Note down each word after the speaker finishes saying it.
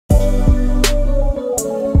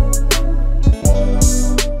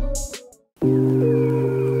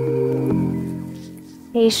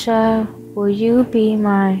Keisha, will you be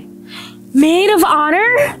my maid of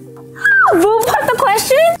honor? Boo, put the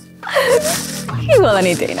question? He will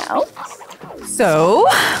any day now. So,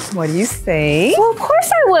 what do you say? Well, of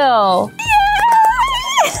course I will.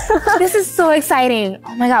 Yeah! This is so exciting.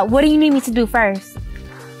 Oh my God, what do you need me to do first?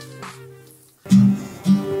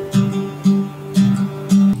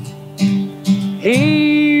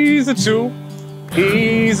 He's a tool.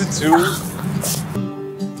 He's a tool.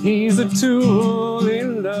 He's a tool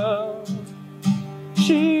in love.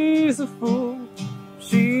 She's a fool.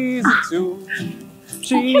 She's a tool. I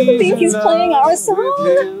can't believe he's playing our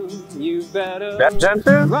song. You better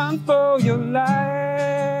Jennifer? run for your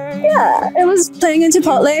life. Yeah, it was playing in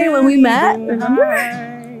Chipotle when we met,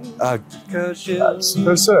 remember? Cause she'll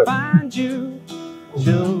sir. find you.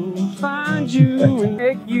 She'll find you and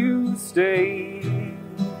make you stay.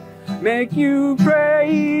 Make you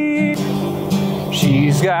pray.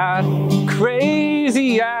 She's got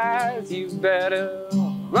crazy eyes. You better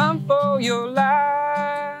run for your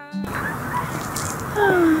life.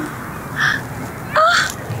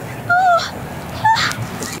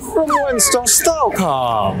 From Winston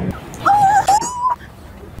Stockholm. You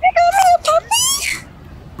got me a puppy?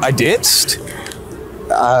 I did?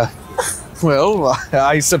 Well,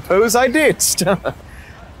 I suppose I did.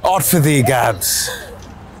 Odd for thee, Gabs.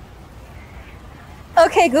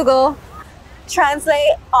 Okay, Google.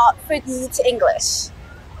 Translate "ought for thee" to English.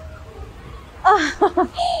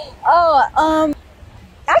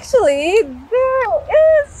 Actually,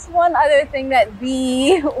 there is one other thing that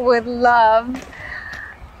thee would love.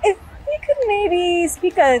 If we could maybe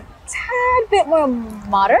speak a tad bit more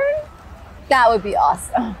modern, that would be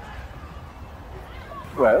awesome.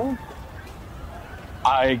 Well,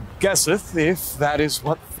 I guesseth if that is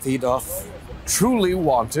what thee doth truly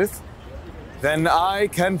wanteth, then I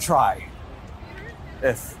can try.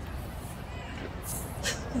 If.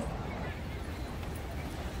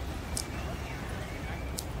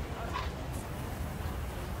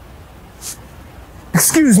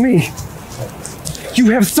 Excuse me. You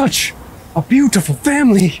have such a beautiful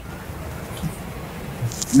family.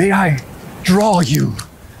 May I draw you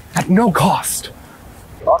at no cost?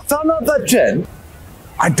 Son of a Jen.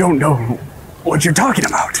 I don't know what you're talking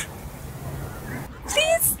about.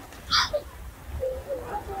 Please.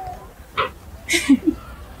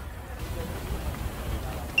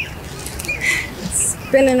 It's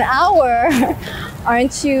been an hour.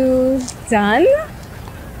 Aren't you done?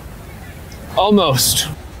 Almost.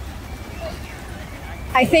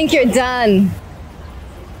 I think you're done.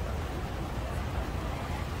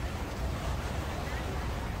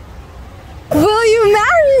 Will you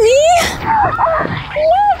marry me?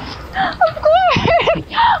 Yes, of course.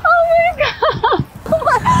 Oh my God.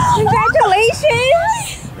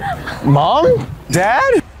 Congratulations. Mom?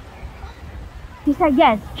 Dad? He said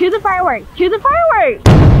yes. Cue the fireworks. Cue the fireworks.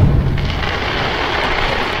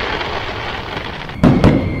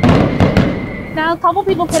 Now, a couple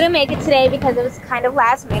people couldn't make it today because it was kind of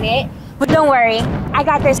last minute. But don't worry, I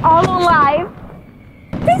got this all on live.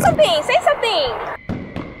 Say something, say something.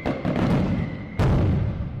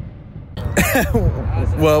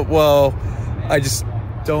 well, I just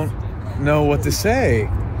don't know what to say.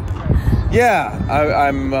 Yeah,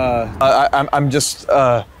 I'm just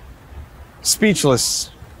speechless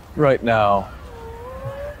right now.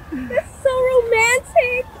 That's so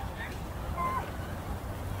romantic.